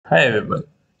Hi everyone.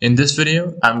 In this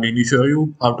video, I'm going to show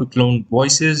you how to clone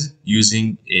voices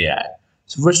using AI.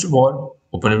 So first of all,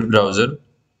 open up your browser.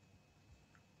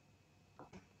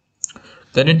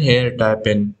 Then in here, type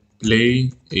in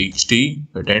play HT,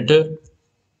 hit enter.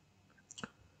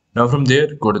 Now from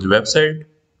there, go to the website.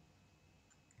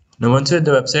 Now once you're at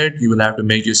the website, you will have to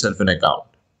make yourself an account.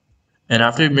 And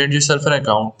after you made yourself an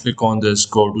account, click on this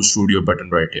go to studio button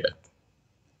right here.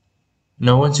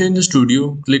 Now once you're in the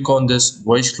studio, click on this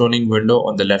voice cloning window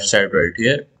on the left side right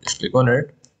here. Just click on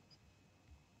it.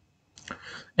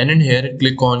 And in here,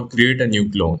 click on create a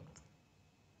new clone.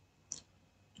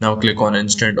 Now click on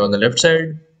instant on the left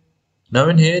side. Now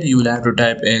in here, you will have to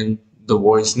type in the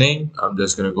voice name. I'm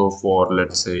just going to go for,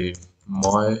 let's say,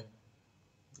 my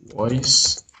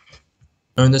voice.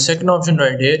 Now in the second option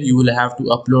right here, you will have to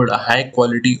upload a high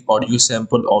quality audio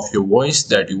sample of your voice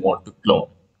that you want to clone.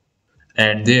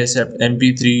 And they accept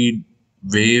MP3,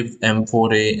 WAV,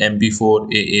 M4A, MP4,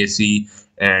 AAC,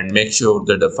 and make sure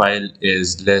that the file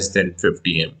is less than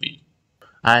 50 MB.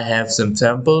 I have some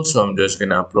samples, so I'm just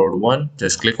gonna upload one.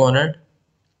 Just click on it.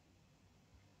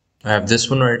 I have this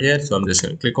one right here, so I'm just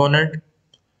gonna click on it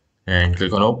and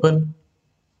click on open.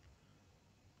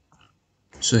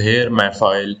 So here my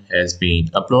file has been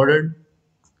uploaded.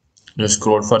 Just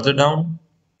scroll further down.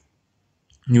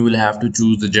 You will have to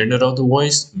choose the gender of the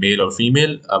voice, male or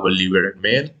female. I will leave it at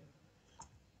male.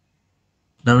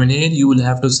 Now in here, you will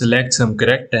have to select some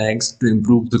correct tags to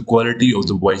improve the quality of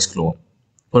the voice clone.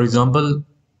 For example,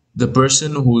 the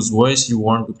person whose voice you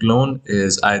want to clone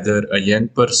is either a young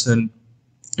person,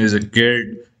 is a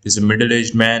kid, is a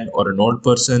middle-aged man, or an old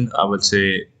person. I would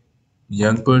say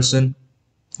young person.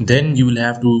 Then you will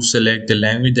have to select the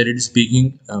language that it is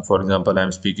speaking. For example,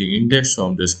 I'm speaking English, so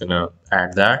I'm just gonna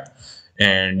add that.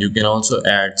 And you can also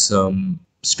add some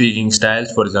speaking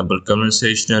styles, for example,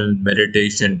 conversational,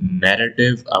 meditation,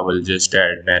 narrative. I will just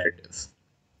add narrative.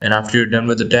 And after you're done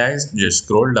with the tags, just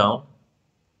scroll down.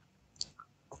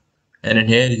 And in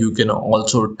here, you can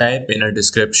also type in a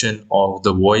description of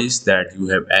the voice that you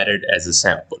have added as a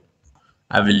sample.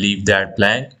 I will leave that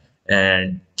blank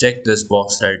and check this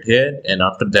box right here. And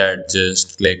after that,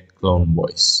 just click clone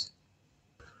voice.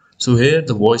 So here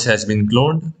the voice has been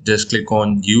cloned. Just click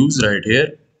on use right here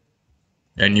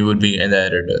and you will be in the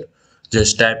editor.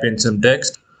 Just type in some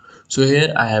text. So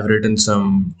here I have written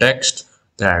some text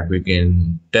that we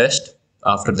can test.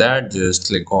 After that, just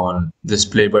click on this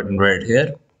play button right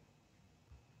here.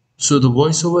 So the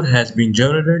voiceover has been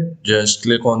generated. Just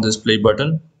click on this play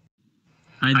button.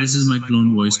 Hi, this is my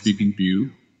clone voice speaking to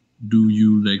you. Do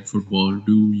you like football?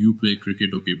 Do you play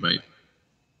cricket? Okay, bye.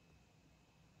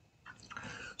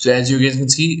 So as you guys can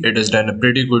see, it has done a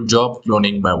pretty good job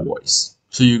cloning my voice.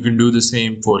 So you can do the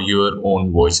same for your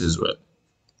own voice as well.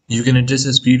 You can adjust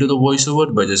the speed of the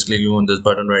voiceover by just clicking on this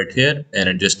button right here and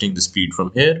adjusting the speed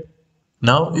from here.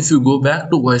 Now if you go back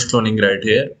to voice cloning right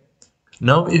here,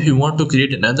 now if you want to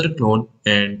create another clone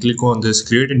and click on this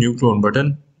create a new clone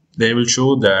button, they will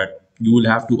show that you will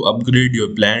have to upgrade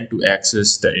your plan to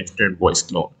access the instant voice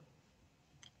clone.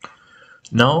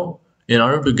 Now in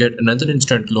order to get another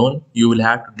instant clone, you will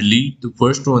have to delete the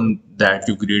first one that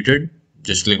you created.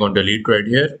 Just click on delete right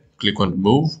here, click on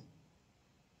remove,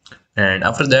 and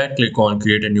after that click on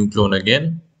create a new clone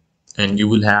again, and you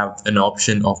will have an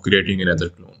option of creating another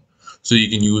clone. So you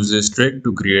can use this trick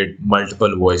to create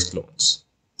multiple voice clones.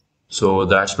 So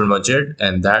that's pretty much it,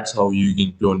 and that's how you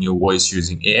can clone your voice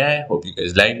using AI. Hope you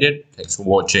guys liked it. Thanks for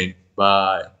watching.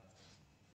 Bye.